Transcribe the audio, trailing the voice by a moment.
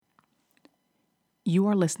You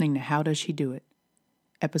are listening to How Does She Do It?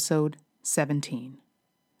 Episode 17.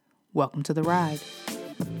 Welcome to the ride.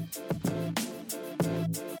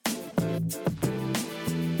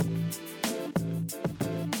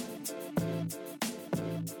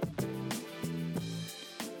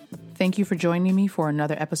 Thank you for joining me for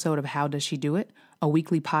another episode of How Does She Do It, a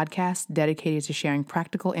weekly podcast dedicated to sharing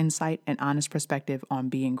practical insight and honest perspective on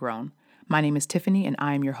being grown. My name is Tiffany and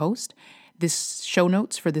I am your host. This show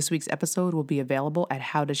notes for this week's episode will be available at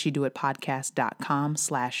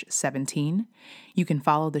howdoesshedoitpodcast.com/17. You can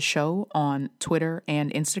follow the show on Twitter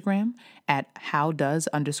and Instagram at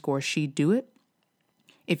howdoes_she-do-it.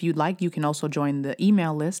 If you'd like, you can also join the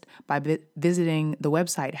email list by visiting the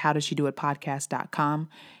website howdoesshedoitpodcast.com,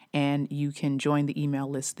 and you can join the email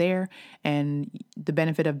list there. And the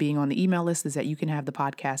benefit of being on the email list is that you can have the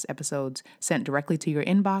podcast episodes sent directly to your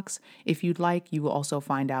inbox. If you'd like, you will also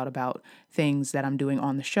find out about things that I'm doing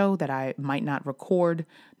on the show that I might not record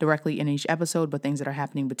directly in each episode, but things that are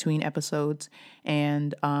happening between episodes.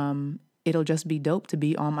 And it'll just be dope to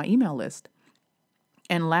be on my email list.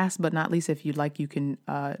 And last but not least, if you'd like, you can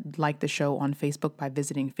like the show on Facebook by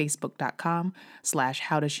visiting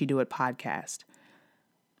facebook.com/howdoesshedoitpodcast.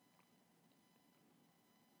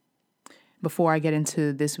 Before I get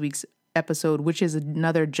into this week's episode, which is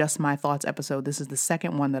another Just My Thoughts episode, this is the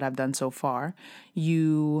second one that I've done so far,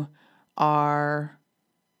 you are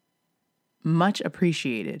much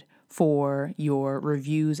appreciated for your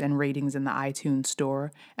reviews and ratings in the iTunes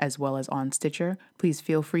store, as well as on Stitcher. Please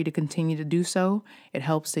feel free to continue to do so. It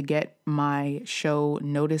helps to get my show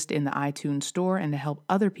noticed in the iTunes store and to help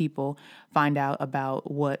other people find out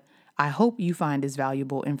about what I hope you find is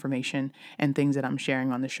valuable information and things that I'm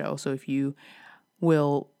sharing on the show. So if you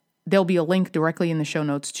will, there'll be a link directly in the show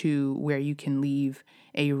notes to where you can leave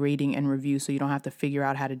a rating and review so you don't have to figure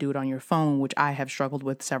out how to do it on your phone, which I have struggled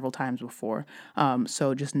with several times before.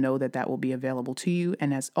 So just know that that will be available to you.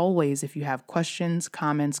 And as always, if you have questions,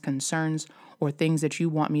 comments, concerns, or things that you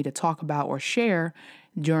want me to talk about or share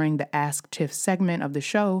during the Ask Tiff segment of the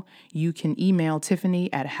show, you can email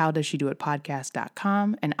Tiffany at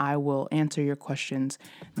howdoesshedoitpodcast.com and I will answer your questions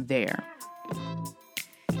there.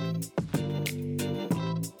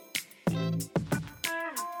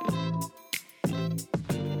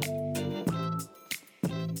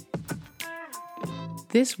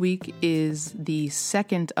 This week is the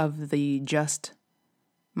second of the Just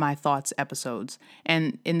My Thoughts episodes.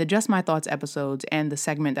 And in the Just My Thoughts episodes and the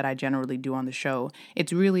segment that I generally do on the show,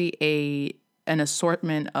 it's really an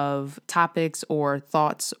assortment of topics or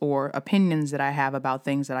thoughts or opinions that I have about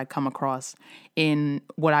things that I come across in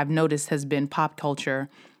what I've noticed has been pop culture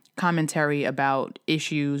commentary about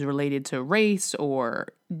issues related to race or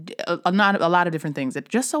a lot of different things. It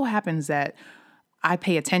just so happens that I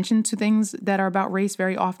pay attention to things that are about race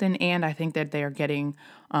very often, and I think that they are getting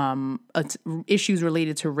issues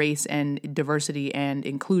related to race and diversity and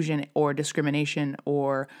inclusion or discrimination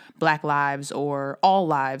or Black lives or all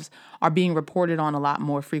lives are being reported on a lot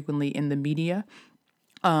more frequently in the media.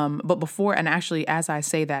 But before, and actually, as I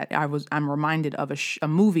say that, I'm reminded of a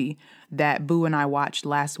movie that Boo and I watched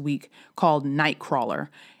last week called Nightcrawler.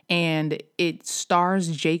 And it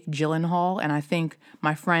stars Jake Gyllenhaal, and I think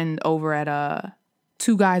my friend over at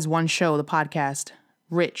Two Guys, One Show, the podcast,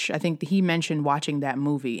 Rich, I think he mentioned watching that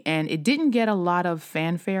movie. And it didn't get a lot of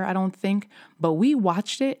fanfare, I don't think, but we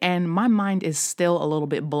watched it and my mind is still a little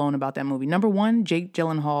bit blown about that movie. Number one, Jake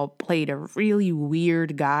Gyllenhaal played a really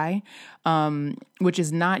weird guy, which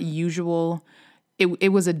is not usual.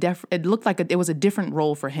 It looked like it was a different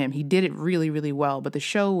role for him. He did it really, really well. But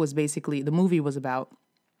the movie was about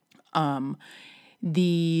a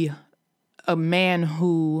man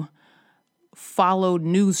who followed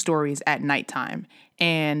news stories at nighttime.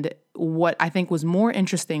 And what I think was more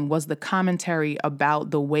interesting was the commentary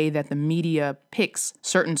about the way that the media picks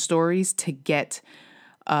certain stories to get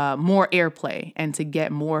more airplay and to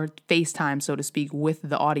get more face time, so to speak, with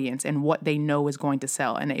the audience and what they know is going to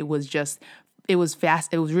sell. And it was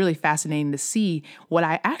really fascinating to see what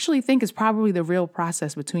I actually think is probably the real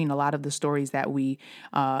process between a lot of the stories that we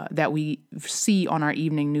see on our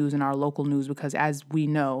evening news and our local news, because as we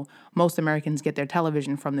know, most Americans get their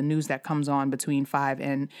television from the news that comes on between 5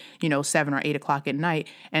 and 7 or 8 o'clock at night.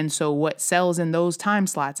 And so what sells in those time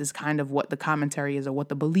slots is kind of what the commentary is or what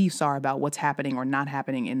the beliefs are about what's happening or not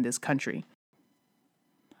happening in this country.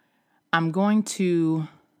 I'm going to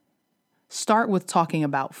start with talking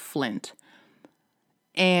about Flint.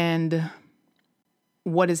 And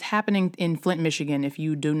what is happening in Flint, Michigan, if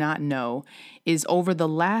you do not know, is over the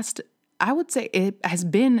last, I would say it has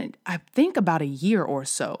been, I think about a year or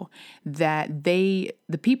so, that the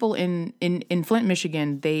people in Flint,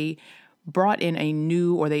 Michigan, they brought in a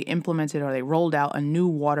new, or they implemented, or they rolled out a new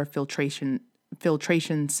water filtration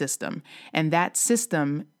system. And that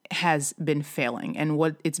system has been failing. And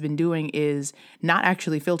what it's been doing is not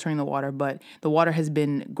actually filtering the water, but the water has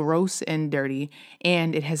been gross and dirty,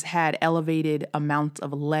 and it has had elevated amounts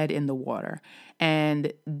of lead in the water.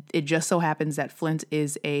 And it just so happens that Flint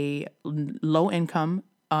is a low-income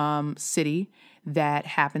city that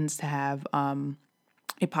happens to have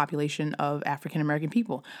a population of African American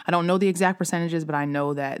people. I don't know the exact percentages, but I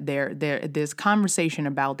know that there's conversation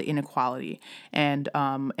about the inequality and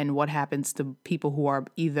what happens to people who are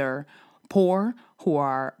either poor, who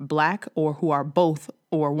are Black, or who are both,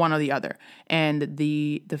 or one or the other. And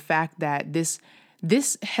the fact that this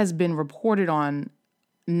has been reported on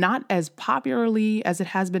not as popularly as it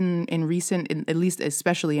has been in recent, at least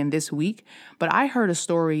especially in this week, but I heard a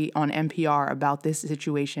story on NPR about this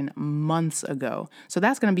situation months ago. So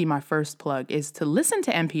that's going to be my first plug, is to listen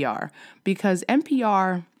to NPR, because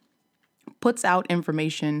NPR puts out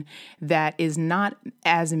information that is not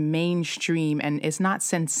as mainstream and it's not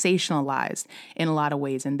sensationalized in a lot of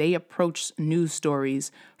ways. And they approach news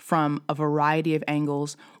stories from a variety of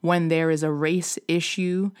angles. When there is a race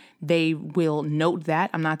issue, they will note that.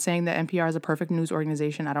 I'm not saying that NPR is a perfect news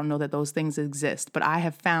organization. I don't know that those things exist, but I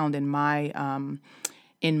have found in my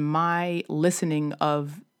listening to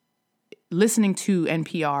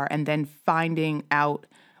NPR and then finding out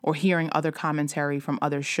or hearing other commentary from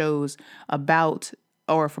other shows about,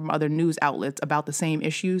 or from other news outlets about the same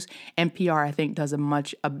issues, NPR, I think, does a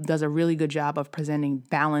really good job of presenting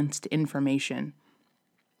balanced information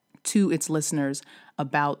to its listeners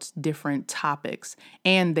about different topics.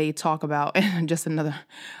 And they talk about, just a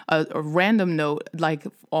random note, like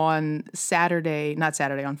on Friday,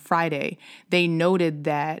 they noted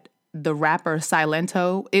that the rapper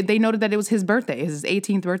Silento, they noted that it was his birthday, his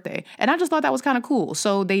 18th birthday. And I just thought that was kind of cool.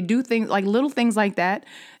 So they do things like little things like that,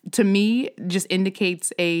 to me, just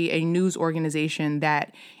indicates a news organization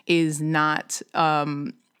that is not,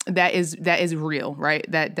 that is real, right?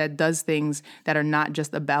 That does things that are not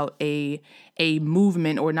just about a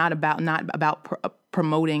movement, or not about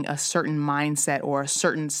promoting a certain mindset or a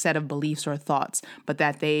certain set of beliefs or thoughts, but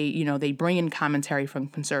that they bring in commentary from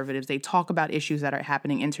conservatives. They talk about issues that are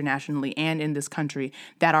happening internationally and in this country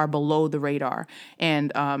that are below the radar.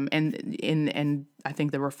 And I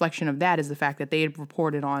think the reflection of that is the fact that they had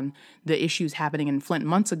reported on the issues happening in Flint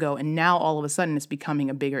months ago, and now all of a sudden it's becoming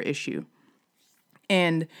a bigger issue.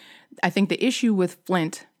 And I think the issue with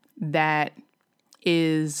Flint that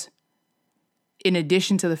is, in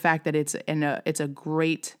addition to the fact that it's a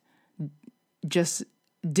great just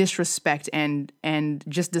disrespect and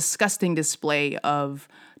just disgusting display of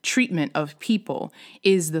treatment of people,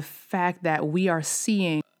 is the fact that we are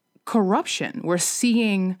seeing corruption. We're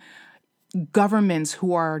seeing governments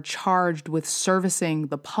who are charged with servicing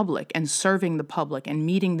the public and serving the public and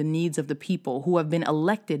meeting the needs of the people, who have been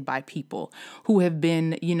elected by people, who have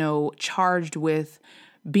been, charged with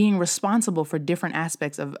being responsible for different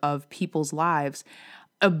aspects of people's lives,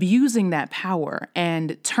 abusing that power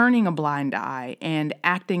and turning a blind eye and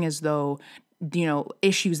acting as though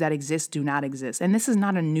issues that exist do not exist. And this is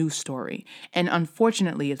not a new story. And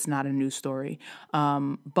unfortunately, it's not a new story.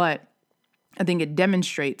 But I think it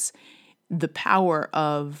demonstrates the power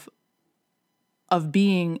of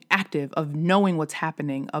being active, of knowing what's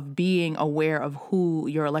happening, of being aware of who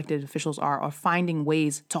your elected officials are, or finding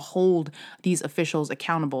ways to hold these officials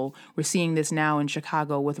accountable. We're seeing this now in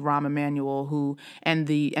Chicago with Rahm Emanuel, and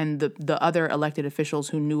the other elected officials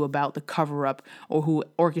who knew about the cover-up, or who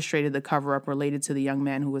orchestrated the cover-up related to the young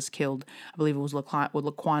man who was killed. I believe it was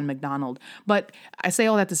Laquan McDonald. But I say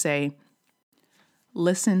all that to say,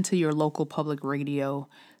 listen to your local public radio.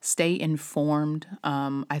 Stay informed.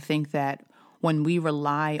 I think that when we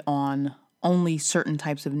rely on only certain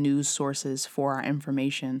types of news sources for our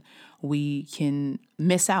information, we can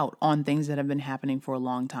miss out on things that have been happening for a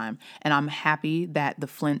long time. And I'm happy that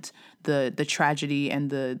the tragedy and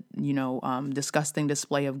the disgusting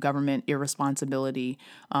display of government irresponsibility,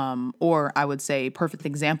 or I would say perfect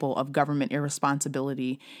example of government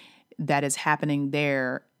irresponsibility that is happening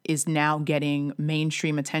there, is now getting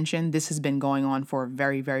mainstream attention. This has been going on for a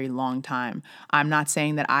very, very long time. I'm not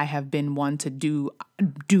saying that I have been one to do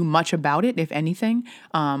much about it, if anything,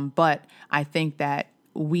 but I think that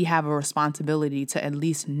we have a responsibility to at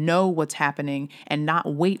least know what's happening and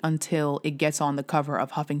not wait until it gets on the cover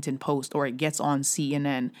of Huffington Post or it gets on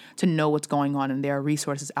CNN to know what's going on, and there are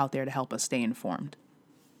resources out there to help us stay informed.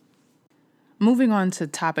 Moving on to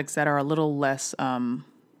topics that are a little less,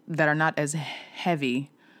 that are not as heavy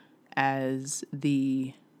as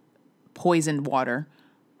the poisoned water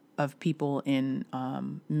of people in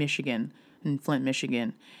Michigan, in Flint,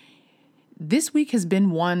 Michigan. This week has been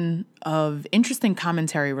one of interesting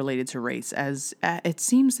commentary related to race, as it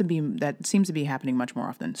seems to be happening much more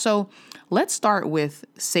often. So let's start with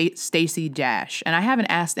Stacey Dash, and I haven't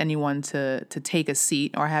asked anyone to take a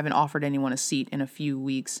seat, or I haven't offered anyone a seat in a few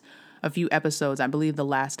weeks, a few episodes. I believe the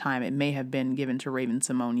last time it may have been given to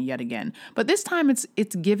Raven-Symoné yet again, but this time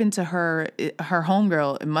it's given to her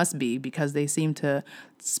homegirl. It must be, because they seem to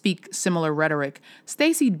speak similar rhetoric.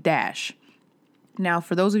 Stacey Dash. Now,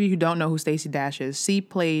 for those of you who don't know who Stacey Dash is, she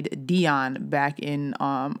played Dion back in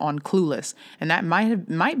on Clueless, and that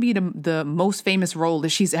might be the most famous role that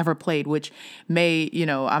she's ever played. Which may,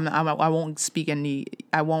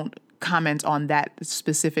 I won't comment on that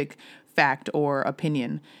specific fact or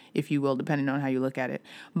opinion, if you will, depending on how you look at it.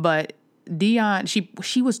 But Dion,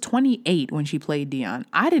 she was 28 when she played Dion.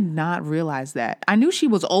 I did not realize that. I knew she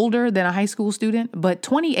was older than a high school student, but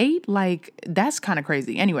 28, like, that's kind of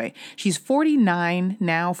crazy. Anyway, she's 49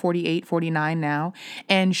 now, 48, 49 now,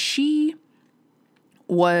 and she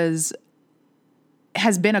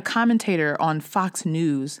has been a commentator on Fox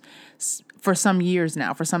News for some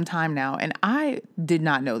time now, and I did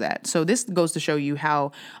not know that. So this goes to show you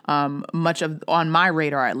how much on my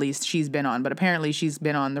radar, at least, she's been on. But apparently she's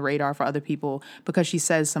been on the radar for other people because she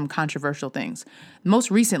says some controversial things. Most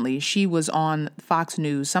recently, she was on Fox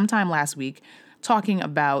News sometime last week talking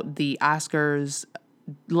about the Oscars,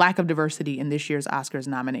 lack of diversity in this year's Oscars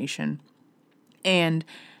nomination. And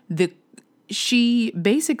she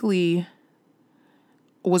basically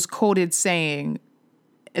was quoted saying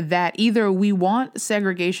that either we want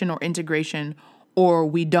segregation or integration, or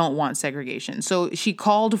we don't want segregation. So she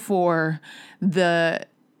called for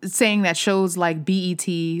saying that shows like BET,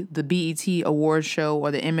 the BET Awards show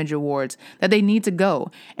or the Image Awards, that they need to go,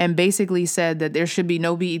 and basically said that there should be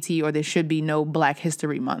no BET or there should be no Black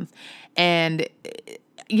History Month. And,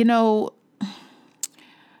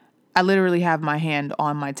 I literally have my hand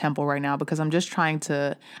on my temple right now because I'm just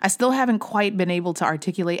I still haven't quite been able to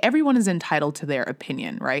articulate. Everyone is entitled to their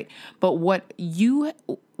opinion, right? But what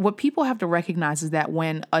people have to recognize is that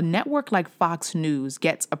when a network like Fox News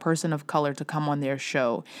gets a person of color to come on their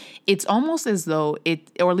show, it's almost as though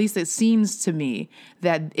or at least it seems to me,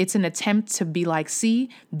 that it's an attempt to be like, see,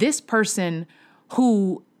 this person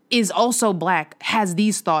who is also Black has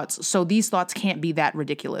these thoughts, so these thoughts can't be that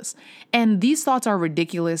ridiculous. And these thoughts are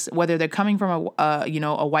ridiculous whether they're coming from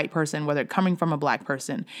a white person, whether they're coming from a Black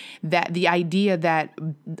person. That the idea that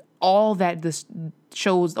all that this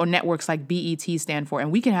shows or networks like BET stand for,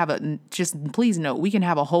 and we can have please note, we can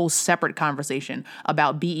have a whole separate conversation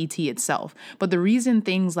about BET itself. But the reason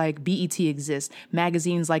things like BET exist,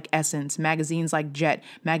 magazines like Essence, magazines like Jet,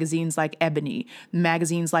 magazines like Ebony,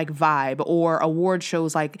 magazines like Vibe, or award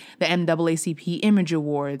shows like the NAACP Image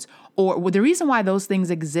Awards, or the reason why those things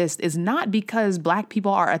exist is not because Black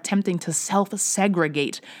people are attempting to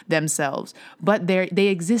self-segregate themselves, but they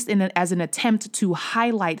exist as an attempt to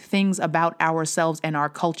highlight things about ourselves and our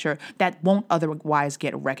culture that won't otherwise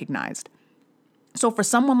get recognized. So for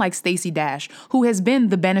someone like Stacey Dash, who has been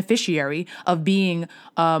the beneficiary of being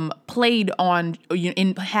played on,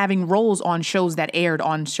 in having roles on shows that aired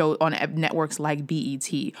on networks like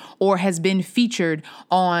BET, or has been featured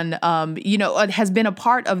on, has been a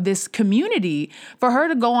part of this community, for her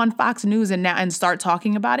to go on Fox News and start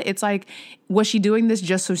talking about it, it's like, was she doing this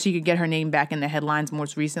just so she could get her name back in the headlines?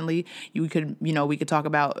 Most recently, we could talk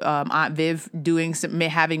about Aunt Viv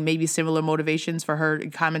having maybe similar motivations for her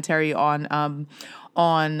commentary on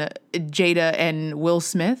Jada and Will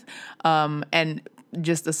Smith. And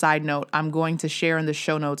just a side note, I'm going to share in the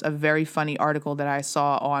show notes a very funny article that I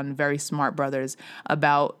saw on Very Smart Brothers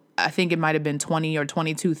about, I think it might have been 20 or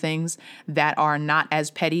 22 things that are not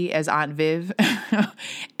as petty as Aunt Viv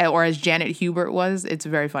or as Janet Hubert was. It's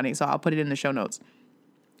very funny, so I'll put it in the show notes.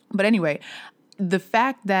 But anyway, the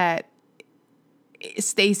fact that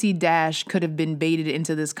Stacey Dash could have been baited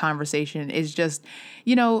into this conversation is just,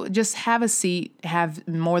 just have a seat, have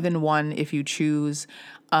more than one if you choose.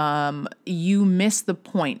 You miss the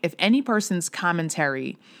point. If any person's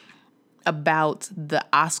commentary about the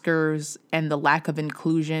Oscars and the lack of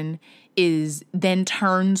inclusion then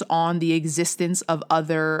turns on the existence of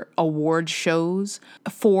other award shows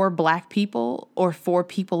for Black people or for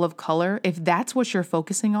people of color, if that's what you're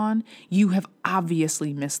focusing on, you have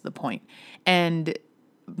obviously missed the point. And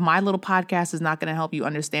my little podcast is not going to help you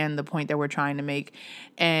understand the point that we're trying to make,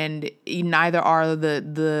 and neither are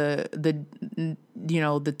the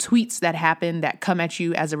tweets that happen that come at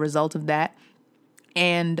you as a result of that.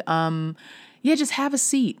 And just have a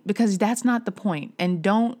seat, because that's not the point. And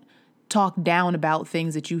don't talk down about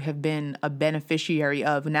things that you have been a beneficiary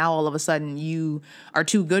of. Now all of a sudden you are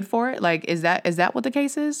too good for it. Like, is that what the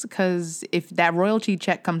case is? Because if that royalty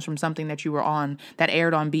check comes from something that you were on that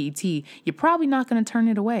aired on BET, you're probably not going to turn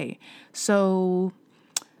it away. So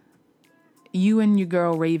you and your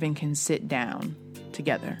girl Raven can sit down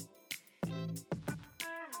together.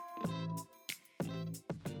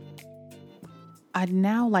 I'd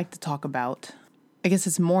now like to talk about, I guess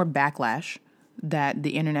it's more backlash that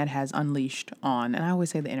the internet has unleashed on, and I always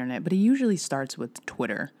say the internet, but it usually starts with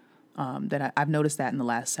Twitter. I've noticed that in the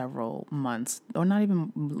last several months, or not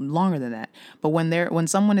even longer than that. But when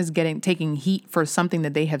someone is taking heat for something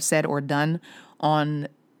that they have said or done on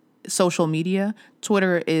social media,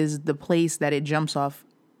 Twitter is the place that it jumps off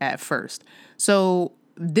at first. So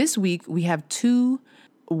this week we have two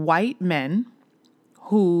white men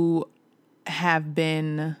who have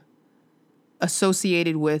been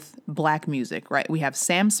associated with black music, right? We have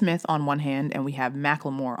Sam Smith on one hand and we have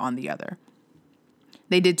Macklemore on the other.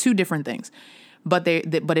 They did two different things, but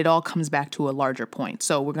it all comes back to a larger point.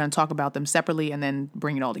 So we're going to talk about them separately and then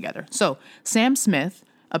bring it all together. So Sam Smith,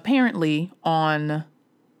 apparently on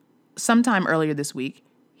sometime earlier this week,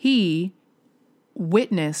 he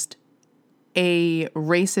witnessed a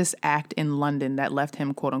racist act in London that left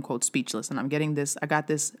him, quote unquote, speechless. And I got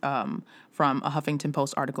this from a Huffington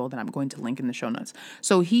Post article that I'm going to link in the show notes.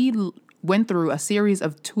 So he went through a series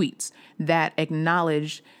of tweets that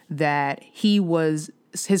acknowledged that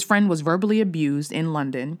his friend was verbally abused in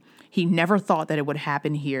London. He never thought that it would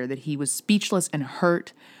happen here, that he was speechless and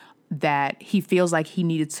hurt, that he feels like he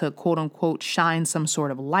needed to, quote unquote, shine some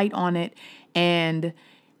sort of light on it, and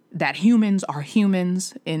that humans are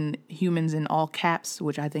humans in all caps,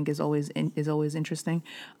 which I think is always interesting,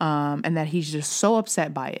 and that he's just so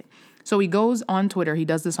upset by it. So he goes on Twitter, he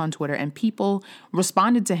does this on Twitter, and people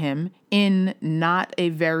responded to him in not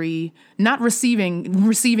receiving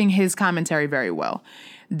his commentary very well.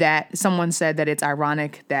 That someone said that it's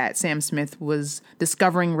ironic that Sam Smith was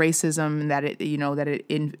discovering racism, that it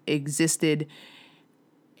existed,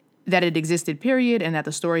 period, and that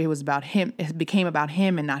the story was about him, it became about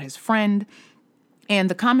him and not his friend. And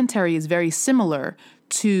the commentary is very similar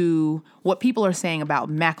to what people are saying about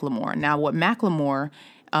Macklemore. Now,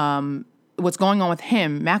 what's going on with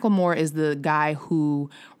him, Macklemore is the guy who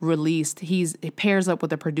he pairs up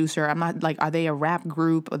with a producer. I'm not like, are they a rap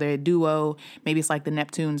group? Are they a duo? Maybe it's like the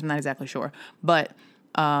Neptunes. I'm not exactly sure. But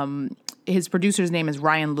his producer's name is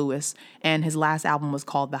Ryan Lewis, and his last album was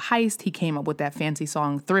called The Heist. He came up with that fancy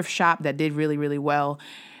song Thrift Shop that did really, really well.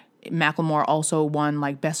 Macklemore also won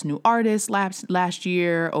like Best New Artist last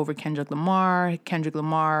year over Kendrick Lamar.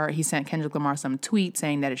 He sent Kendrick Lamar some tweet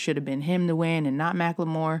saying that it should have been him to win and not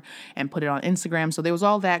Macklemore, and put it on Instagram. So there was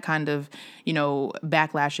all that kind of,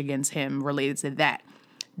 backlash against him related to that.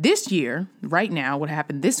 This year, right now, what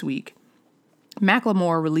happened this week,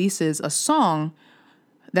 Macklemore releases a song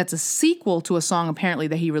that's a sequel to a song apparently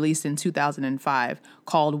that he released in 2005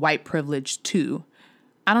 called White Privilege 2.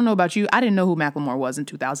 I don't know about you. I didn't know who Macklemore was in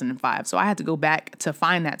 2005. So I had to go back to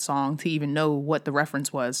find that song to even know what the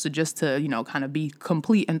reference was. So just to, kind of be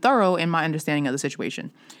complete and thorough in my understanding of the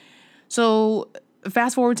situation. So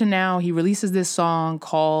fast forward to now, he releases this song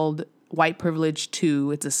called White Privilege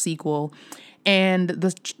 2. It's a sequel. And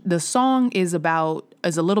the song is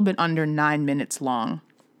a little bit under 9 minutes long.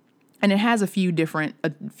 And it has a few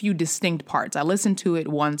distinct parts. I listened to it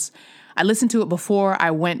once. I listened to it before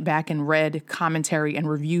I went back and read commentary and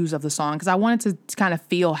reviews of the song because I wanted to kind of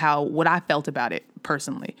feel what I felt about it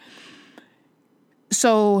personally.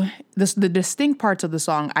 So the distinct parts of the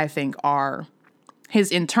song, I think, are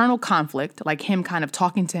his internal conflict, like him kind of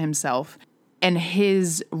talking to himself, and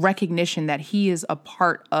his recognition that he is a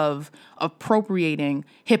part of appropriating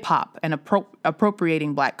hip hop and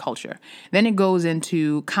appropriating Black culture. Then it goes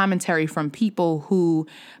into commentary from people who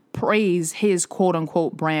praise his quote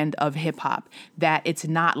unquote brand of hip hop, that it's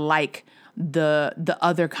not like the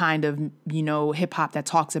other kind of, hip hop that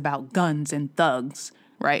talks about guns and thugs,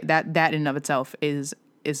 right? That in and of itself is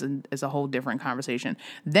a whole different conversation.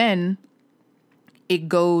 Then it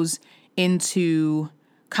goes into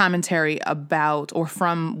commentary about, or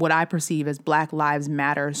from what I perceive as Black Lives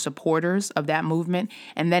Matter supporters of that movement.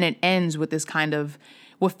 And then it ends with this kind of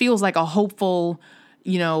what feels like a hopeful,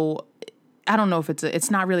 I don't know if it's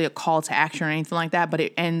not really a call to action or anything like that, but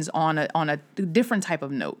it ends on a different type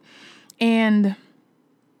of note. And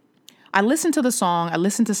I listened to the song, I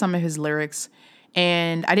listened to some of his lyrics,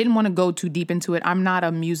 and I didn't want to go too deep into it. I'm not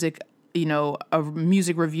a music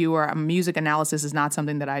reviewer. Music analysis is not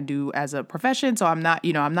something that I do as a profession. So I'm not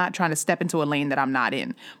trying to step into a lane that I'm not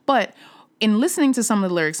in. But in listening to some of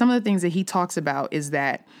the lyrics, some of the things that he talks about is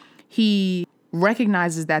that he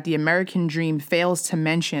recognizes that the American dream fails to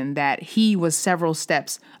mention that he was several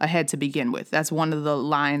steps ahead to begin with. That's one of the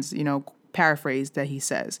lines, paraphrased, that he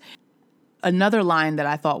says. Another line that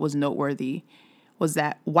I thought was noteworthy was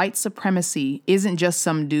that white supremacy isn't just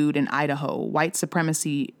some dude in Idaho. White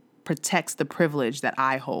supremacy protects the privilege that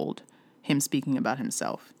I hold, him speaking about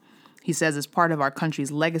himself. He says, as part of our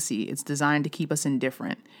country's legacy, it's designed to keep us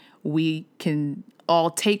indifferent. We can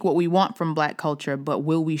all take what we want from Black culture, but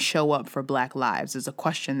will we show up for Black lives is a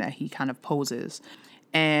question that he kind of poses.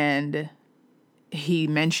 And he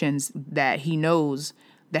mentions that he knows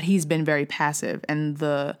that he's been very passive. And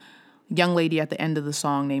the young lady at the end of the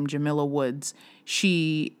song named Jamila Woods,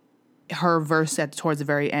 her verse towards the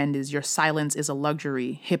very end is, your silence is a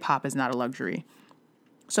luxury. Hip hop is not a luxury.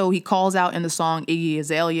 So he calls out in the song Iggy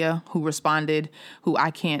Azalea, who responded, who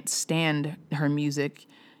I can't stand her music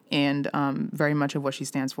and very much of what she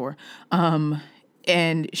stands for.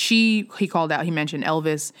 And he called out, he mentioned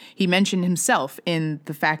Elvis. He mentioned himself in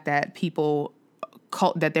the fact that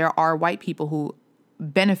that there are white people who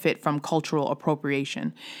benefit from cultural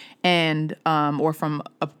appropriation and or from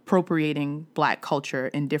appropriating Black culture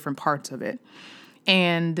in different parts of it.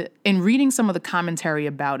 And in reading some of the commentary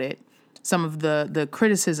about it, some of the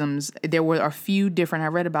criticisms, there were a few different, I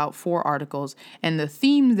read about 4 articles, and the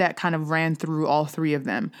theme that kind of ran through all 3 of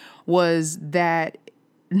them was that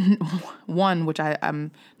one, which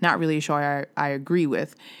I'm not really sure I agree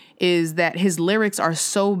with, is that his lyrics are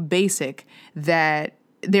so basic that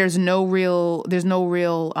they're not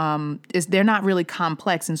really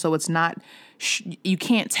complex. And so it's not, you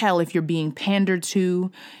can't tell if you're being pandered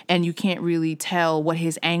to, and you can't really tell what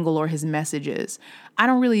his angle or his message is. I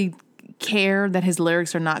don't really care that his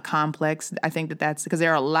lyrics are not complex. I think that's because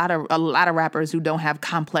there are a lot of rappers who don't have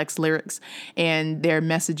complex lyrics and their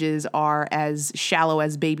messages are as shallow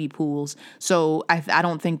as baby pools. So I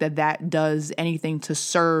don't think that does anything to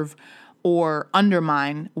serve or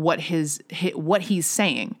undermine what he's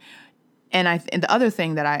saying. And the other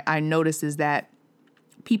thing that I noticed is that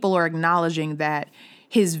people are acknowledging that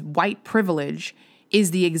his white privilege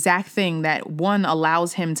is the exact thing that, 1,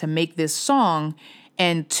 allows him to make this song,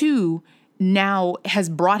 and 2, now has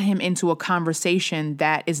brought him into a conversation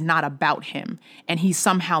that is not about him. And he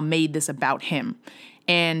somehow made this about him.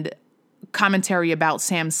 And commentary about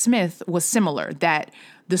Sam Smith was similar, that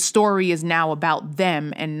the story is now about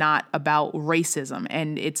them and not about racism.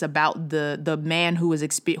 And it's about the man who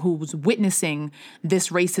was witnessing this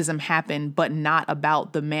racism happen, but not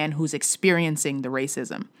about the man who's experiencing the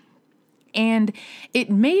racism. And it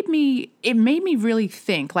made me really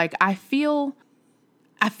think. Like, I feel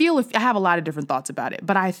if I have a lot of different thoughts about it,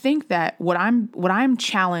 but I think that what I'm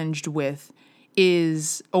challenged with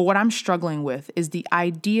is, or what I'm struggling with, is the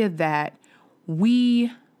idea that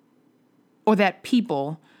that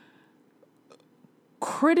people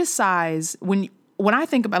criticize when I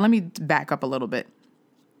think about, let me back up a little bit.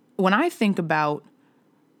 When I think about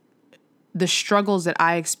the struggles that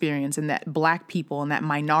I experience and that Black people and that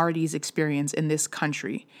minorities experience in this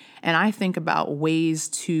country, and I think about ways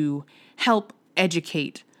to help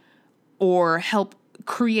educate or help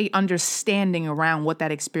create understanding around what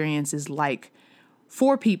that experience is like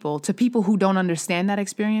for people, to people who don't understand that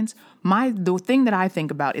experience, the thing that I think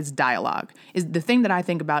about is dialogue. The thing that I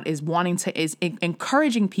think about is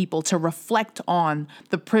encouraging people to reflect on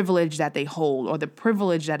the privilege that they hold or the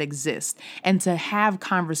privilege that exists, and to have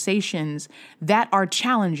conversations that are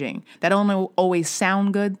challenging, that don't always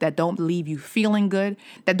sound good, that don't leave you feeling good,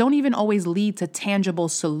 that don't even always lead to tangible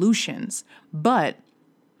solutions, but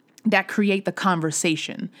that create the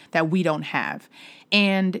conversation that we don't have.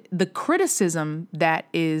 And the criticism that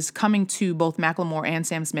is coming to both Macklemore and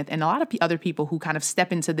Sam Smith and a lot of other people who kind of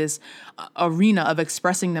step into this arena of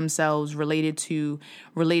expressing themselves related to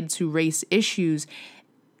race issues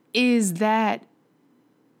is that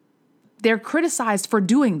they're criticized for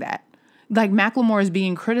doing that. Like, Macklemore is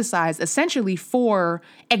being criticized essentially for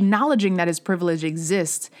acknowledging that his privilege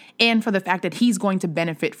exists and for the fact that he's going to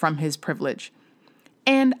benefit from his privilege.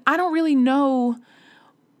 And I don't really know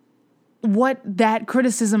how that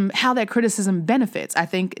criticism benefits. I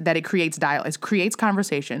think that it creates dialogue, it creates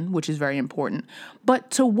conversation, which is very important.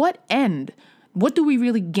 But to what end? What do we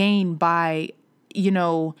really gain by, I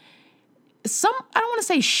don't want to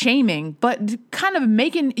say shaming, but kind of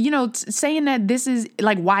making, saying that this is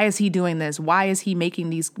like, why is he doing this? Why is he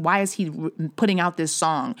why is he putting out this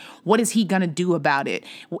song? What is he going to do about it?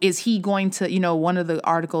 Is he going to, one of the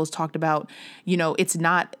articles talked about, it's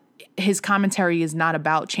not, his commentary is not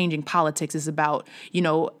about changing politics. It's about,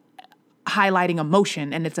 highlighting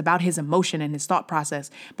emotion, and it's about his emotion and his thought process.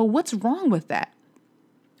 But what's wrong with that?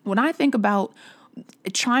 When I think about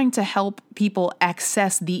trying to help people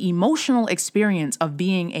access the emotional experience of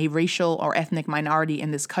being a racial or ethnic minority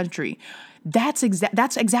in this country. That's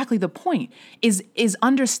exactly the point, is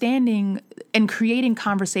understanding and creating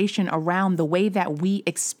conversation around the way that we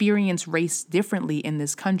experience race differently in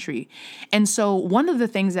this country. And so one of the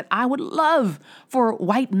things that I would love for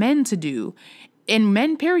white men to do, in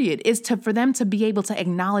men period, is for them to be able to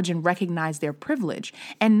acknowledge and recognize their privilege,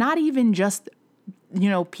 and not even just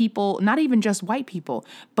people, not even just white people,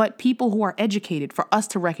 but people who are educated, for us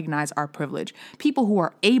to recognize our privilege, people who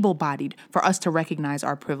are able-bodied, for us to recognize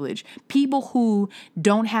our privilege, people who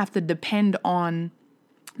don't have to depend on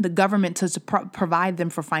the government to provide them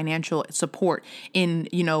for financial support in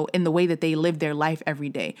the way that they live their life every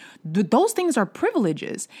day. Those things are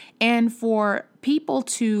privileges. And for people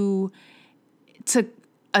to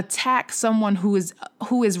attack someone who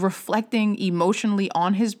is reflecting emotionally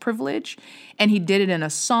on his privilege, and he did it in a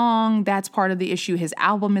song, that's part of the issue. His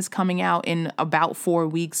album is coming out in about 4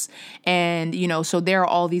 weeks, and so there are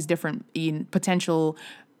all these different potential,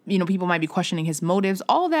 people might be questioning his motives,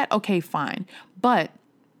 all that. Okay, fine. But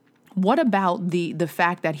what about the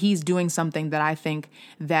fact that he's doing something that I think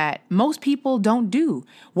that most people don't do?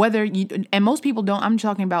 And most people don't, I'm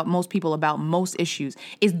talking about most people about most issues,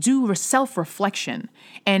 is do self-reflection.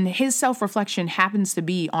 And his self-reflection happens to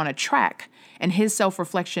be on a track. And his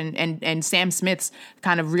self-reflection and Sam Smith's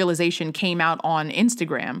kind of realization came out on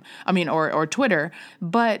Instagram, or Twitter.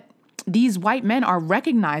 But these white men are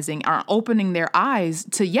opening their eyes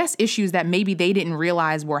to, yes, issues that maybe they didn't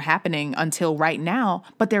realize were happening until right now,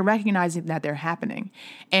 but they're recognizing that they're happening.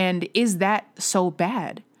 And is that so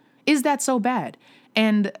bad? Is that so bad?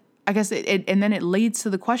 And I guess and then it leads to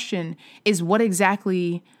the question is, why is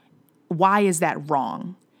that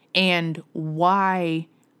wrong? And what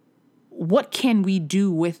can we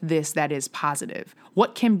do with this that is positive?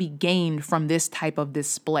 What can be gained from this type of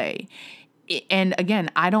display? And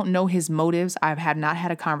again, I don't know his motives. I have not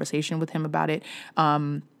had a conversation with him about it.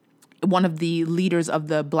 One of the leaders of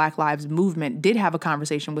the Black Lives Movement did have a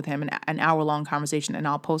conversation with him, an hour-long conversation, and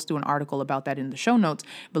I'll post to an article about that in the show notes.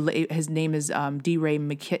 But his name is DeRay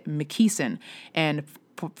McKeeson, and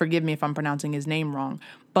forgive me if I'm pronouncing his name wrong.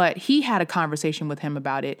 But he had a conversation with him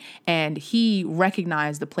about it, and he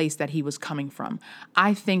recognized the place that he was coming from.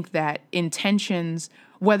 I think that intentions,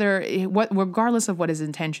 regardless of what his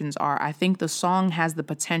intentions are, I think the song has the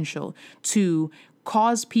potential to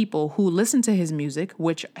cause people who listen to his music,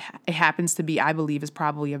 which it happens to be, I believe, is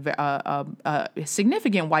probably a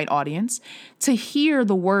significant white audience, to hear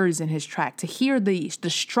the words in his track, to hear the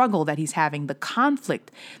struggle that he's having, the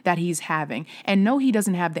conflict that he's having. And no, he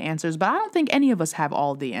doesn't have the answers, but I don't think any of us have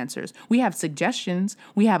all the answers. We have suggestions,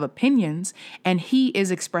 we have opinions, and he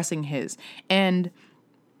is expressing his. And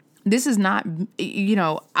this is not,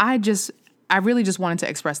 I really just wanted to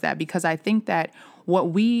express that, because I think that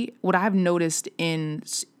what I've noticed in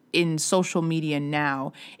social media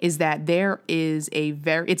now is that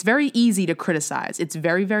it's very easy to criticize. It's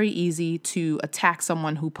very, very easy to attack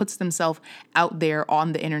someone who puts themselves out there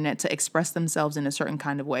on the internet to express themselves in a certain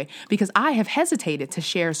kind of way. Because I have hesitated to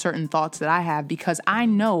share certain thoughts that I have, because I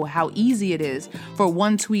know how easy it is for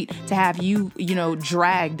one tweet to have you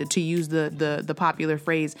dragged, to use the popular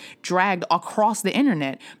phrase, dragged across the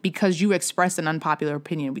internet because you expressed an unpopular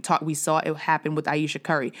opinion. We saw it happen with Aisha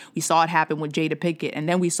Curry. We saw it happen with Jada Pinkett, and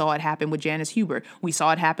then we saw it happen with Janice Hubert. We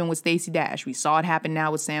saw it happen with Stacey Dash. We saw it happen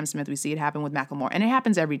now with Sam Smith. We see it happen with Macklemore. And it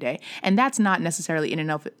happens every day. And that's not necessarily in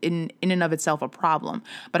and of itself a problem.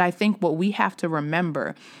 But I think what we have to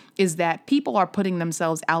remember is that people are putting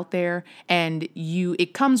themselves out there, and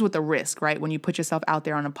it comes with a risk, right? When you put yourself out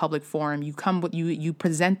there on a public forum, you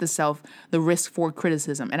present the risk for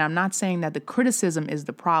criticism. And I'm not saying that the criticism is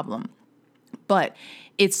the problem, but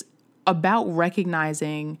it's about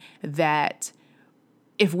recognizing that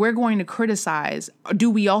if we're going to criticize, do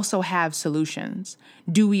we also have solutions?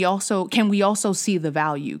 Can we also see the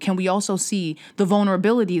value? Can we also see the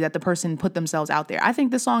vulnerability that the person put themselves out there? I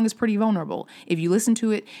think the song is pretty vulnerable. If you listen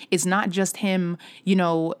to it, it's not just him,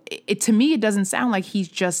 to me, it doesn't sound like he's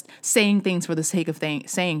just saying things for the sake of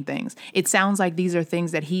saying things. It sounds like these are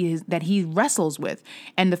things that he wrestles with.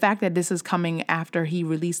 And the fact that this is coming after he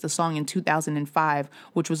released the song in 2005,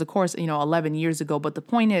 which was, of course, 11 years ago. But the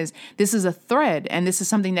point is, this is a thread, and this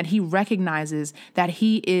is something that he recognizes that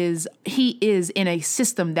he is in a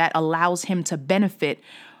system that allows him to benefit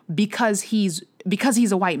because he's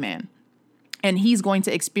a white man. And he's going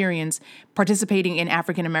to experience participating in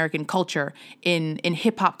African American culture, in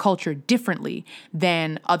hip hop culture, differently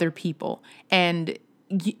than other people. And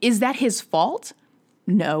is that his fault?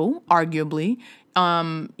 No, arguably.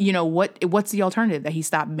 What's the alternative? That he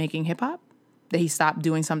stopped making hip hop? That he stopped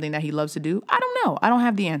doing something that he loves to do? I don't know. I don't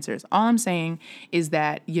have the answers. All I'm saying is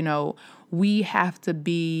that, we have to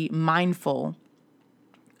be mindful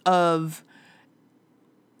of,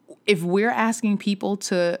 if we're asking people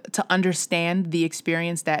to understand the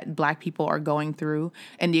experience that Black people are going through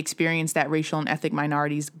and the experience that racial and ethnic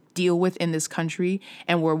minorities deal with in this country,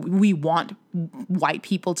 and where we want white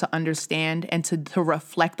people to understand and to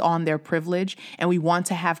reflect on their privilege, and we want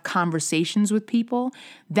to have conversations with people,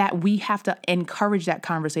 that we have to encourage that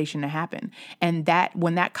conversation to happen. And that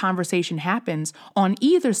when that conversation happens on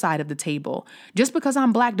either side of the table, just because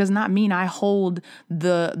I'm Black does not mean I hold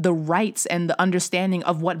the rights and the understanding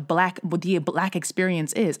of what the Black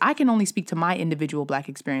experience is. I can only speak to my individual Black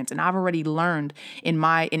experience, and I've already learned in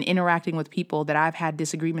interacting with people that I've had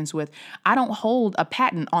disagreements with. I don't hold a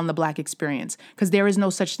patent on the Black experience, because there is no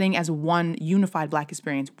such thing as one unified Black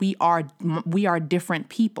experience. We are different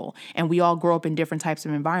people, and we all grow up in different types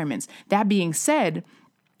of environments. That being said,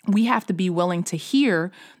 we have to be willing to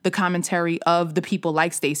hear the commentary of the people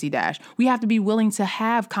like Stacey Dash. We have to be willing to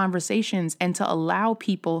have conversations and to allow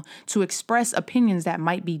people to express opinions that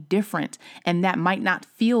might be different and that might not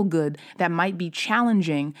feel good, that might be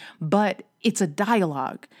challenging, but it's a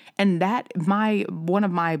dialogue. And I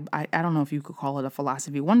don't know if you could call it a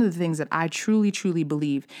philosophy. One of the things that I truly, truly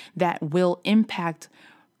believe that will impact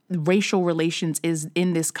racial relations is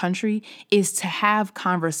in this country is to have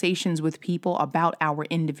conversations with people about our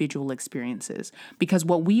individual experiences. Because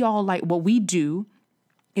what we do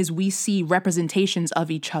is we see representations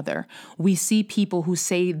of each other. We see people who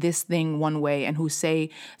say this thing one way and who say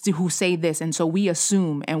this. And so we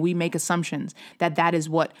assume and we make assumptions that is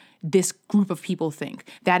what this group of people think.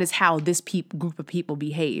 That is how this group of people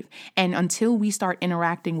behave. And until we start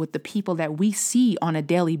interacting with the people that we see on a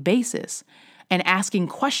daily basis and asking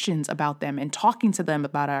questions about them and talking to them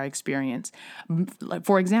about our experience.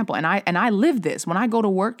 For example, and I live this. When I go to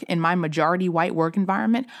work in my majority white work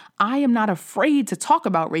environment, I am not afraid to talk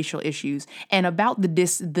about racial issues and about the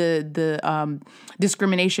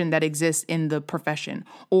discrimination that exists in the profession,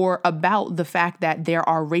 or about the fact that there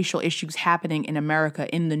are racial issues happening in America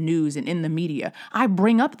in the news and in the media. I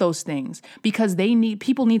bring up those things because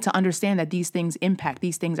people need to understand that these things impact,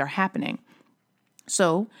 these things are happening.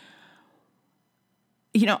 So,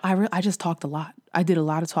 I just talked a lot. I did a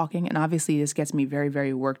lot of talking, and obviously this gets me very,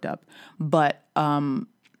 very worked up. But I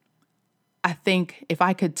think if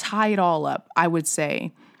I could tie it all up, I would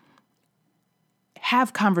say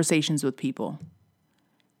have conversations with people.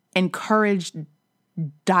 Encourage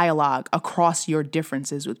dialogue across your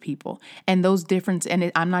differences with people. And those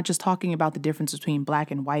I'm not just talking about the difference between Black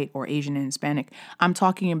and white or Asian and Hispanic. I'm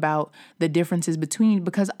talking about the differences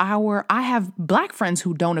because I have Black friends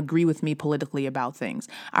who don't agree with me politically about things.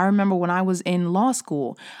 I remember when I was in law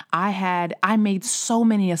school, I made so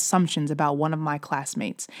many assumptions about one of my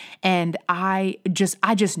classmates, and I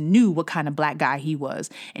just knew what kind of Black guy he was,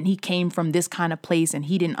 and he came from this kind of place, and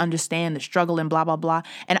he didn't understand the struggle and blah, blah, blah.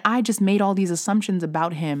 And I just made all these assumptions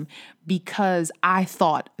about him because I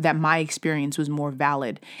thought that my experience was more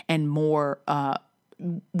valid and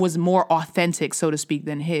was more authentic, so to speak,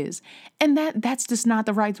 than his. And that's just not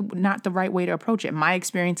the right way to approach it. My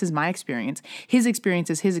experience is my experience. His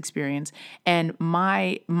experience is his experience. And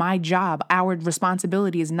my job, our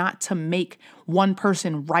responsibility is not to make one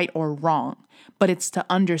person right or wrong, but it's to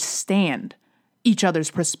understand each other's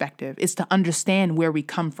perspective. It's to understand where we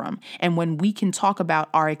come from. And when we can talk about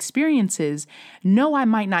our experiences, no, I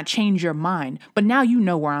might not change your mind, but now you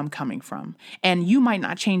know where I'm coming from. And you might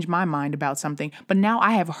not change my mind about something, but now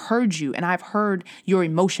I have heard you, and I've heard your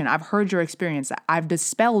emotion. I've heard your experience. I've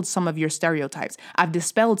dispelled some of your stereotypes. I've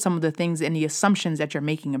dispelled some of the things and the assumptions that you're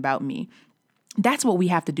making about me. That's what we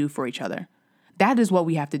have to do for each other. That is what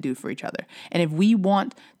we have to do for each other. And if we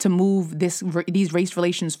want to move these race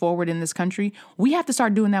relations forward in this country, we have to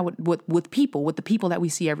start doing that with people, with the people that we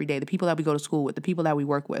see every day, the people that we go to school with, the people that we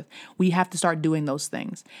work with. We have to start doing those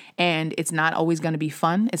things. And it's not always going to be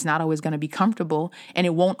fun. It's not always going to be comfortable, and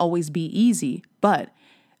it won't always be easy. But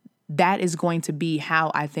that is going to be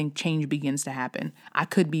how I think change begins to happen. I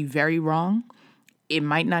could be very wrong. It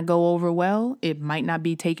might not go over well. It might not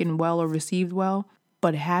be taken well or received well.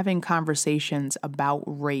 But having conversations about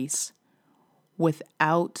race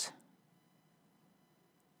without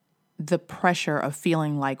the pressure of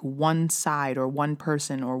feeling like one side or one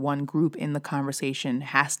person or one group in the conversation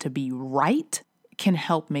has to be right can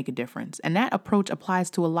help make a difference. And that approach applies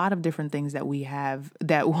to a lot of different things that we have,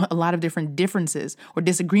 a lot of different differences or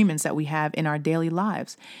disagreements that we have in our daily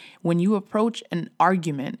lives. When you approach an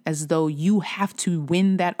argument as though you have to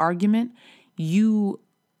win that argument, you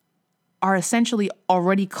are essentially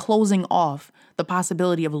already closing off the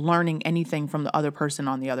possibility of learning anything from the other person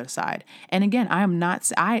on the other side. And again,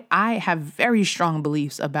 I have very strong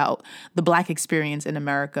beliefs about the Black experience in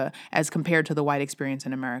America as compared to the white experience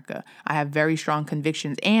in America. I have very strong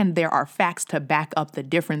convictions, and there are facts to back up the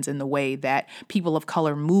difference in the way that people of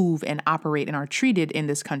color move and operate and are treated in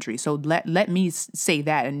this country. So let me say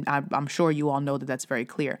that, and I'm sure you all know that that's very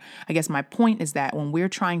clear. I guess my point is that when we're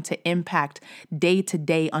trying to impact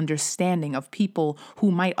day-to-day understanding of people who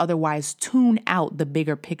might otherwise tune out the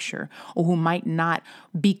bigger picture, or who might not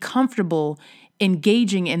be comfortable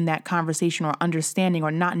engaging in that conversation or understanding,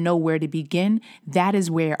 or not know where to begin, that is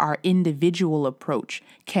where our individual approach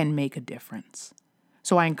can make a difference.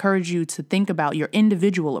 So I encourage you to think about your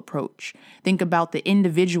individual approach. Think about the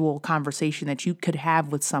individual conversation that you could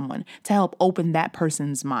have with someone to help open that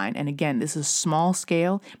person's mind. And again, this is small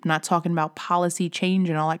scale. I'm not talking about policy change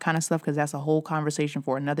and all that kind of stuff, because that's a whole conversation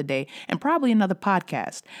for another day and probably another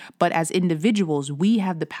podcast. But as individuals, we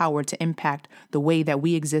have the power to impact the way that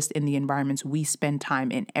we exist in the environments we spend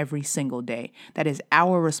time in every single day. That is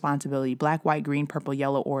our responsibility, black, white, green, purple,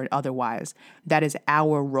 yellow, or otherwise. That is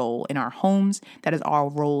our role in our homes. That is our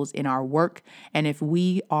roles in our work. And if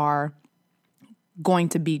we are going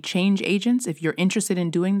to be change agents, if you're interested in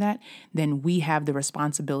doing that, then we have the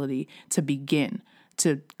responsibility to begin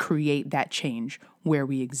to create that change where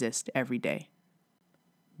we exist every day.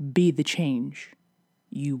 Be the change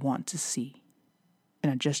you want to see. And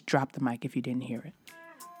I just dropped the mic if you didn't hear it.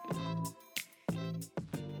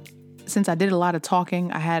 Since I did a lot of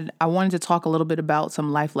talking, I wanted to talk a little bit about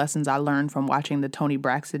some life lessons I learned from watching the Toni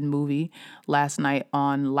Braxton movie last night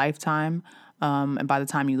on Lifetime. And by the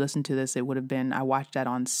time you listen to this, it would have been, I watched that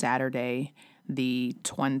on Saturday, the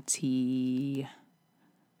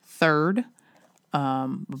 23rd.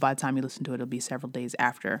 But by the time you listen to it, it'll be several days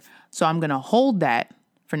after. So I'm going to hold that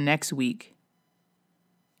for next week,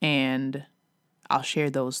 and I'll share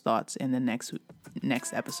those thoughts in the next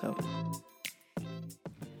episode.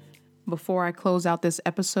 Before I close out this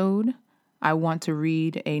episode, I want to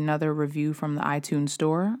read another review from the iTunes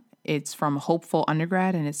store. It's from Hopeful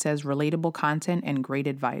Undergrad, and it says, relatable content and great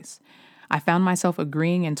advice. I found myself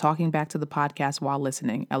agreeing and talking back to the podcast while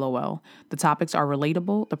listening, LOL. The topics are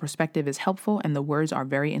relatable, the perspective is helpful, and the words are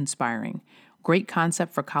very inspiring. Great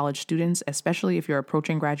concept for college students, especially if you're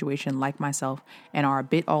approaching graduation like myself and are a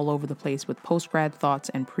bit all over the place with post-grad thoughts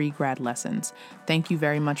and pre-grad lessons. Thank you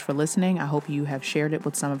very much for listening. I hope you have shared it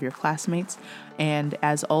with some of your classmates. And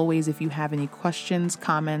as always, if you have any questions,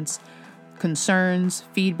 comments, concerns,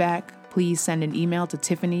 feedback, please send an email to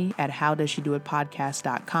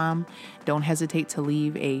Tiffany@howdoesshedoitpodcast.com. Don't hesitate to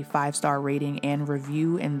leave a 5-star rating and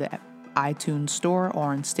review in the iTunes store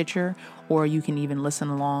or on Stitcher, or you can even listen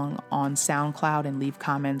along on SoundCloud and leave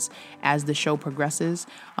comments as the show progresses,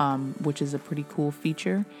 which is a pretty cool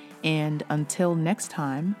feature. And until next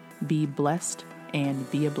time, be blessed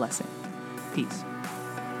and be a blessing. Peace.